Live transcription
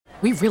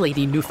We really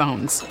need new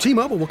phones.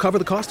 T-Mobile will cover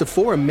the cost of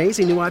 4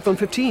 amazing new iPhone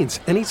 15s,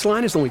 and each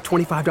line is only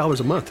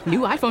 $25 a month. New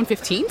iPhone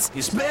 15s?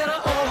 It's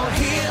better over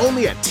here.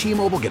 Only at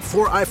T-Mobile, get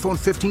 4 iPhone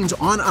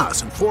 15s on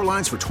us and 4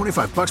 lines for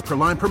 $25 per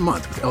line per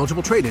month with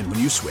eligible trade-in when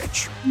you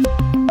switch.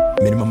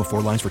 Minimum of 4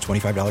 lines for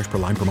 $25 per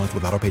line per month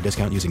with autopay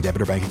discount using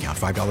debit or bank account.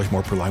 $5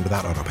 more per line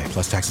without autopay,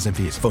 plus taxes and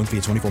fees. Phone fee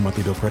at 24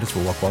 monthly bill credits for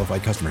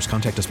well-qualified customers.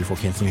 Contact us before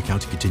canceling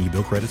account to continue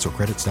bill credits or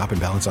credit stop and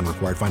balance on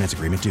required finance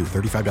agreement due.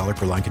 $35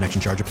 per line connection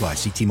charge applies.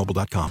 See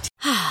T-Mobile.com.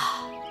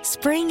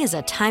 Spring is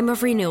a time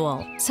of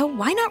renewal, so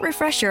why not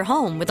refresh your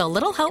home with a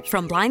little help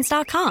from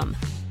Blinds.com?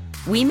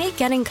 We make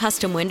getting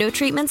custom window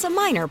treatments a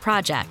minor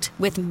project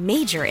with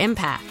major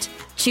impact.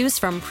 Choose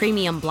from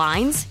premium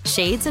blinds,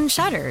 shades, and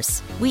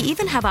shutters. We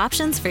even have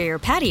options for your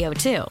patio,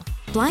 too.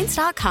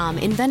 Blinds.com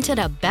invented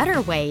a better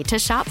way to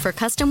shop for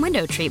custom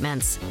window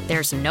treatments.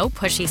 There's no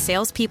pushy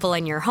salespeople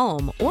in your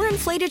home or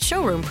inflated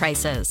showroom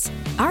prices.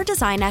 Our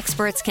design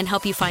experts can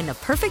help you find the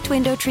perfect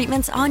window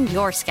treatments on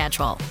your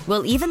schedule.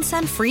 We'll even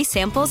send free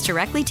samples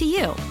directly to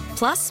you.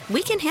 Plus,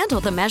 we can handle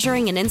the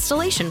measuring and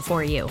installation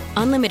for you.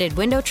 Unlimited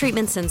window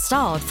treatments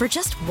installed for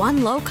just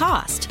one low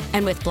cost.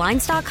 And with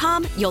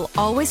Blinds.com, you'll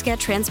always get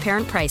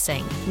transparent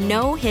pricing.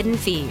 No hidden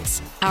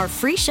fees. Our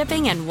free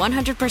shipping and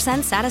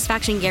 100%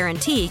 satisfaction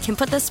guarantee can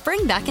put the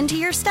spring back into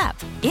your step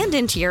and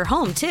into your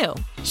home, too.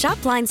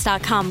 Shop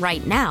Blinds.com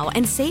right now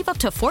and save up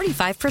to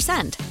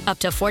 45%. Up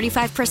to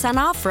 45%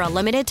 off for a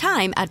limited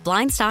time at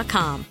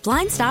Blinds.com.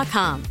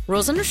 Blinds.com.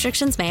 Rules and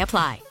restrictions may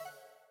apply.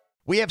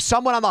 We have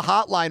someone on the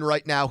hotline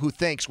right now who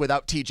thinks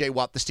without TJ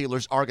Watt, the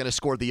Steelers are going to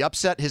score the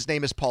upset. His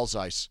name is Paul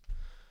Zeise.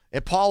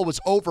 And Paul was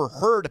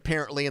overheard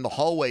apparently in the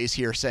hallways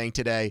here saying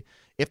today,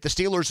 if the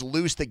Steelers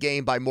lose the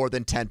game by more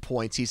than 10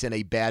 points, he's in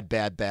a bad,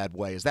 bad, bad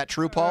way. Is that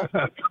true, Paul?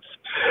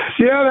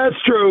 Yeah,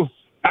 that's true.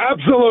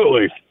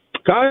 Absolutely.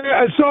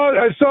 I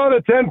saw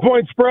the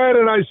 10-point spread,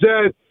 and I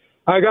said,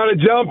 I got to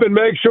jump and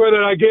make sure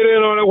that I get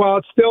in on it while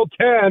it's still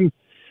 10,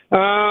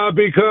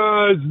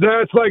 because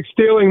that's like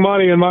stealing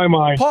money in my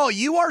mind. Paul,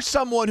 you are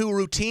someone who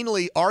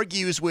routinely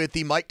argues with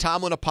the Mike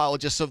Tomlin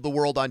apologists of the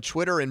world on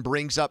Twitter and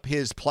brings up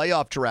his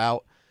playoff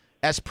drought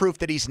as proof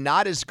that he's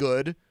not as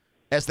good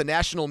as the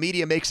national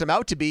media makes him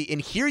out to be.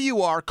 And here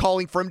you are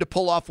calling for him to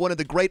pull off one of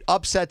the great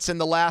upsets in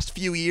the last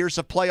few years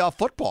of playoff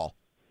football.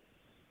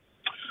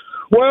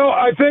 Well,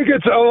 I think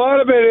it's a lot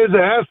of it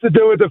has to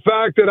do with the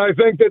fact that I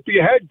think that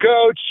the head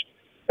coach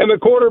and the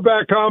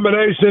quarterback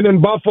combination in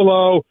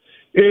Buffalo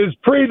they're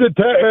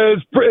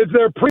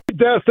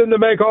predestined to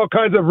make all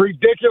kinds of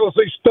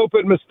ridiculously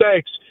stupid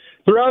mistakes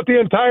throughout the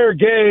entire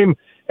game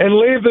and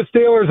leave the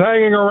Steelers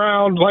hanging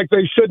around like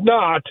they should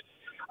not.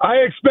 I'm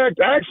going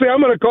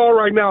to call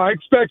right now. I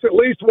expect at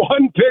least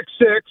one pick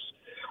six.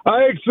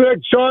 I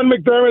expect Sean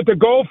McDermott to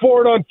go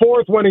for it on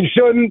fourth when he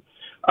shouldn't.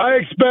 I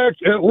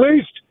expect at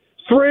least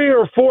 3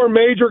 or 4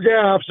 major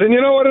gaffes. And you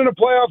know what? In a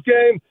playoff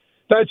game,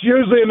 that's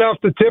usually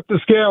enough to tip the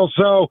scale.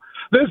 So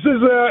this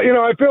is,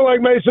 I feel like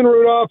Mason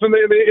Rudolph and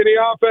the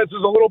offense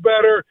is a little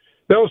better.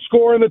 They'll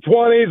score in the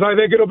 20s. I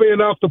think it'll be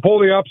enough to pull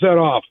the upset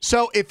off.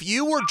 So if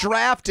you were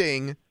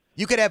drafting,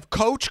 you could have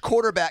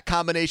coach-quarterback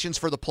combinations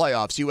for the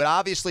playoffs. You would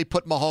obviously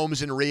put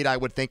Mahomes and Reed, I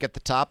would think, at the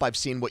top. I've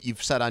seen what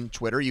you've said on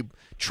Twitter. You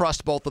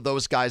trust both of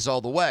those guys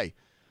all the way.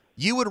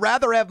 You would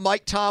rather have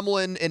Mike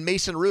Tomlin and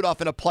Mason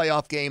Rudolph in a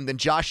playoff game than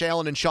Josh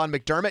Allen and Sean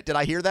McDermott. Did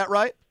I hear that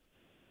right?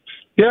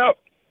 Yep.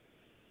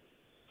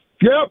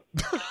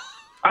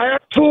 I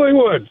absolutely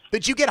would.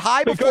 Did you get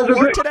high before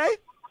work today?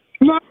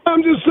 No,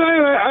 I'm just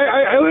saying.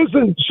 I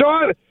listen.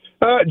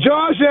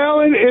 Josh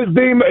Allen is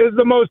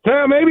the most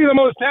maybe the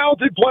most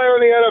talented player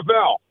in the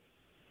NFL,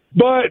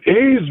 but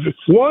he's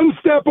one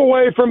step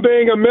away from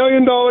being $1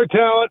 million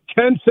talent,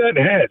 10-cent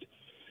head.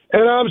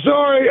 And I'm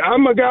sorry,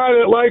 I'm a guy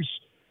that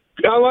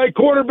I like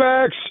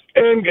quarterbacks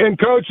and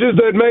coaches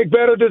that make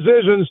better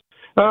decisions.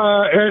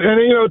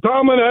 And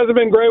Tomlin hasn't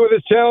been great with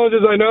his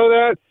challenges. I know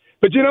that.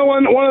 But you know,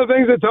 one of the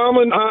things that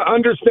Tomlin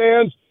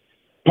understands,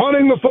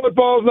 punting the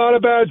football is not a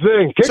bad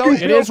thing. So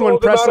it is when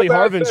Presley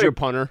Harvin's your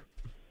punter.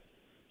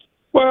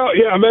 Well,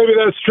 yeah, maybe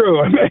that's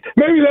true.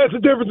 Maybe that's a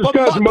different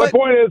discussion. My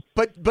point is...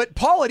 But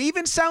Paul, it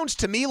even sounds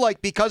to me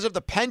like because of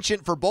the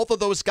penchant for both of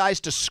those guys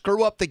to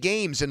screw up the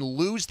games and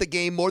lose the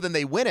game more than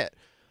they win it,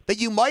 that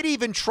you might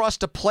even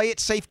trust a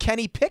play-it-safe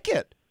Kenny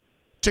Pickett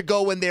to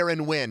go in there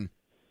and win.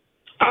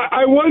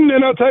 I wouldn't,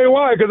 and I'll tell you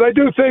why. Because I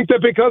do think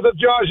that because of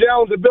Josh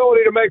Allen's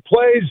ability to make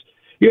plays,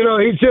 he's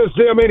going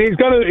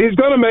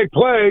to make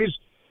plays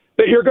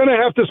that you're going to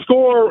have to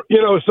score,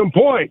 some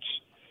points.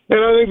 And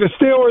I think the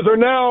Steelers are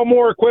now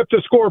more equipped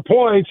to score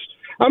points.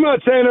 I'm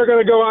not saying they're going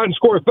to go out and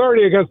score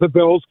 30 against the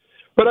Bills,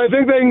 but I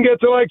think they can get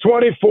to like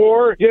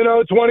 24,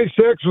 26,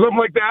 something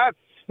like that,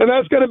 and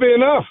that's going to be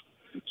enough.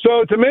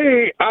 So to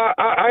me,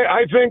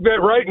 I think that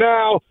right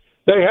now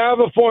they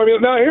have a formula.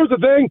 Now, here's the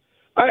thing.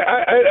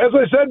 As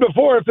I said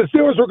before, if the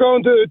Steelers were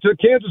going to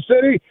Kansas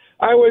City,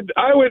 I would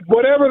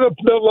whatever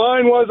the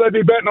line was, I'd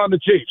be betting on the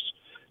Chiefs.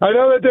 I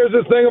know that there's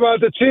this thing about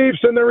the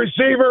Chiefs and the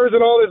receivers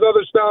and all this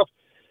other stuff.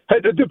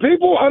 Do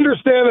people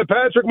understand that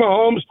Patrick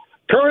Mahomes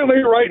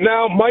currently right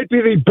now might be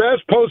the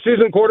best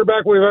postseason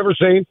quarterback we've ever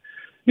seen.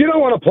 You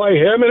don't want to play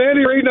him, and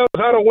Andy Reid knows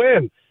how to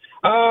win.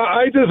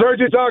 I just heard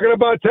you talking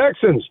about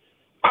Texans.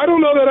 I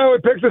don't know that I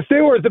would pick the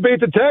Steelers to beat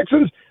the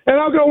Texans, and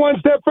I'll go one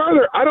step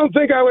further. I don't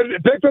think I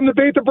would pick them to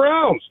beat the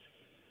Browns.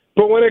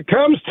 But when it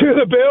comes to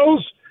the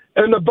Bills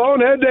and the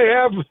bonehead they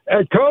have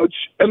at coach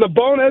and the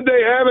bonehead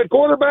they have at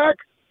quarterback,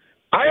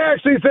 I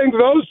actually think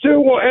those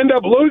two will end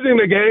up losing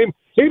the game,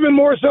 even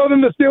more so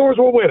than the Steelers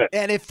will win it.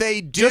 And if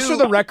they do... Just for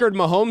the record,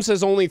 Mahomes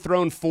has only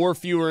thrown 4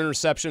 fewer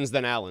interceptions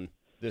than Allen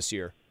this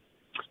year.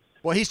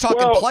 Well, he's talking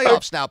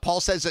playoffs now.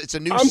 Paul says it's a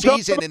new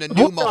season and a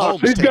new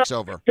Mahomes takes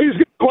over.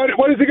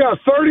 What has he got?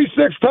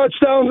 36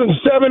 touchdowns and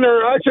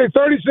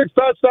 36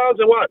 touchdowns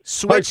and what?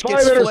 Switch like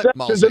 5 gets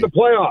interceptions flipped, in the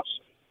playoffs.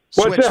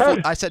 What's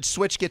that? I said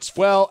Switch gets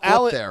well, flipped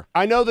Allen, there.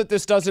 I know that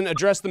this doesn't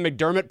address the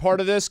McDermott part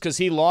of this because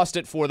he lost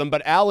it for them,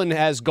 but Allen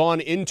has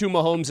gone into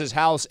Mahomes'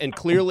 house and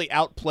clearly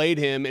outplayed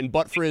him, and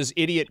but for his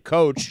idiot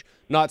coach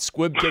not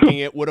squib kicking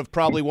it, would have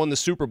probably won the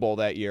Super Bowl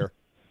that year.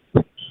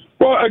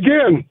 Well,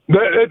 again,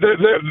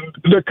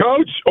 the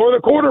coach or the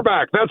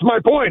quarterback. That's my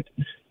point.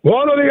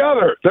 One or the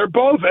other. They're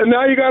both, and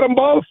now you got them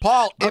both.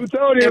 Paul, I'm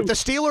telling you. If the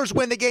Steelers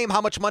win the game,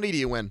 how much money do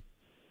you win?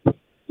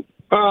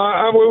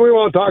 We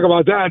won't talk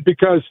about that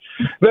because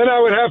then I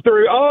would have to.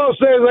 All I'll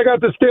say is I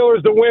got the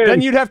Steelers to win.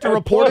 Then you'd have to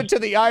report it to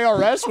the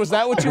IRS? Was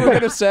that what you were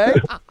going to say?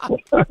 I'll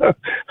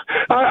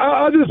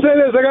just say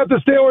this. I got the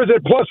Steelers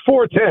at plus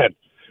 410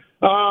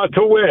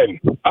 to win.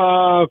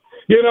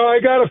 I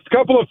got a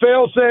couple of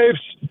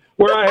fail-safes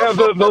where I have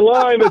the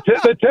line, the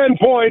 10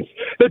 points.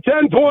 The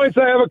 10 points,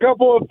 I have a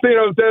couple of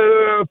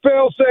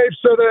fail-safes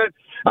so that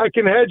I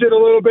can hedge it a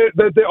little bit.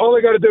 That all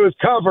they got to do is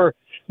cover.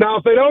 Now,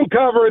 if they don't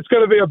cover, it's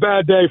going to be a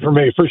bad day for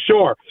me, for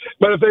sure.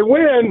 But if they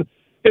win,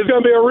 it's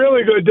going to be a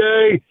really good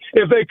day.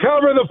 If they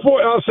cover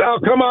I'll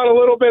come out a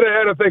little bit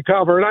ahead if they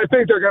cover. And I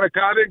think they're going to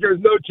cover. I think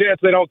there's no chance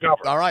they don't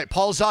cover. All right,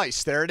 Paul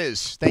Zeise. There it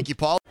is. Thank you,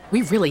 Paul.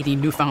 We really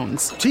need new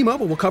phones.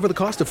 T-Mobile will cover the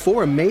cost of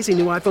 4 amazing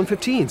new iPhone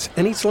 15s,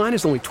 and each line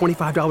is only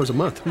 $25 a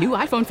month. New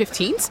iPhone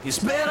 15s? It's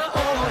better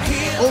over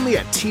here. Only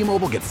at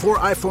T-Mobile, get 4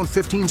 iPhone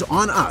 15s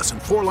on us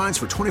and 4 lines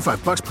for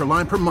 $25 per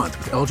line per month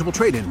with eligible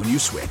trade-in when you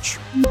switch.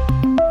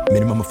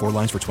 Minimum of 4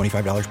 lines for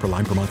 $25 per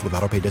line per month with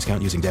autopay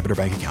discount using debit or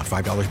bank account.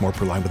 $5 more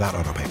per line without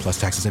autopay, plus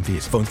taxes and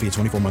fees. Phone fee at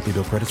 24 monthly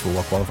bill credits for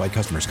well-qualified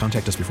customers.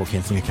 Contact us before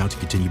canceling account to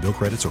continue bill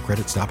credits or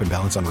credit stop and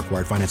balance on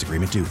required finance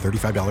agreement due.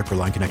 $35 per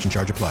line connection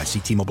charge applies. See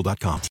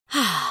T-Mobile.com.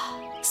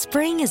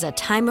 Spring is a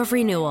time of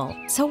renewal,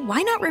 so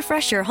why not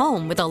refresh your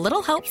home with a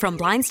little help from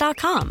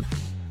Blinds.com?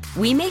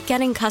 We make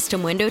getting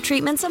custom window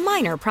treatments a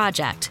minor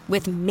project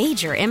with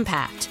major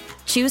impact.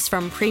 Choose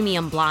from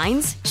premium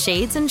blinds,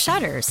 shades, and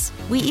shutters.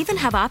 We even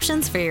have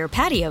options for your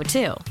patio,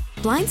 too.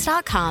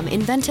 Blinds.com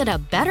invented a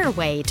better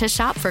way to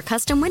shop for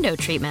custom window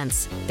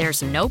treatments.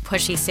 There's no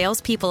pushy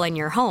salespeople in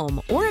your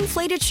home or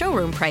inflated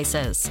showroom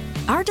prices.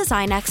 Our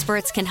design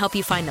experts can help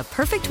you find the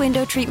perfect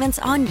window treatments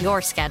on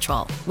your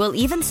schedule. We'll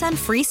even send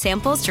free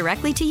samples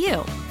directly to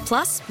you.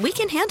 Plus, we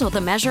can handle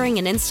the measuring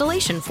and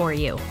installation for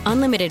you.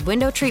 Unlimited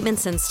window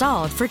treatments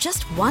installed for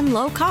just one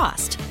low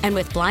cost. And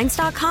with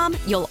Blinds.com,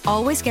 you'll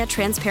always get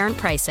transparent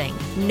pricing.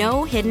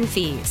 No hidden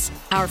fees.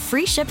 Our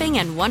free shipping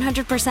and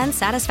 100%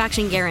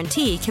 satisfaction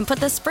guarantee can put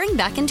the spring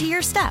back into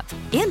your step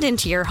and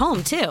into your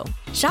home, too.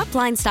 Shop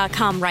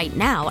Blinds.com right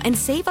now and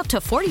save up to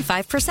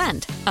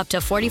 45%. Up to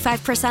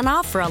 45%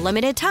 off for a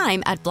limited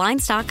time at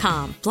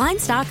Blinds.com.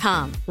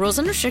 Blinds.com. Rules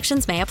and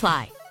restrictions may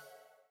apply.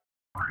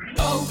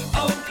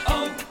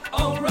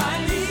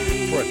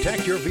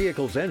 Protect your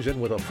vehicle's engine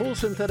with a full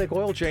synthetic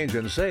oil change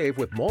and save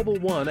with Mobil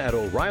 1 at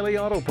O'Reilly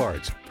Auto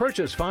Parts.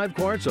 Purchase 5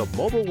 quarts of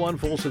Mobil 1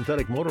 full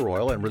synthetic motor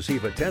oil and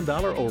receive a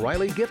 $10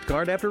 O'Reilly gift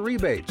card after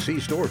rebate. See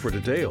store for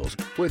details.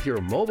 With your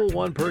Mobil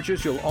 1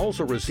 purchase, you'll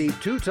also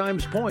receive 2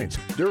 times points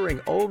during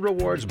Old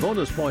Rewards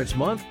Bonus Points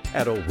Month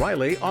at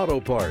O'Reilly Auto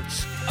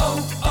Parts.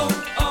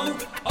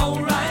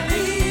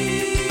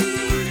 O'Reilly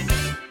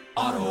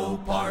Auto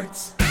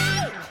Parts.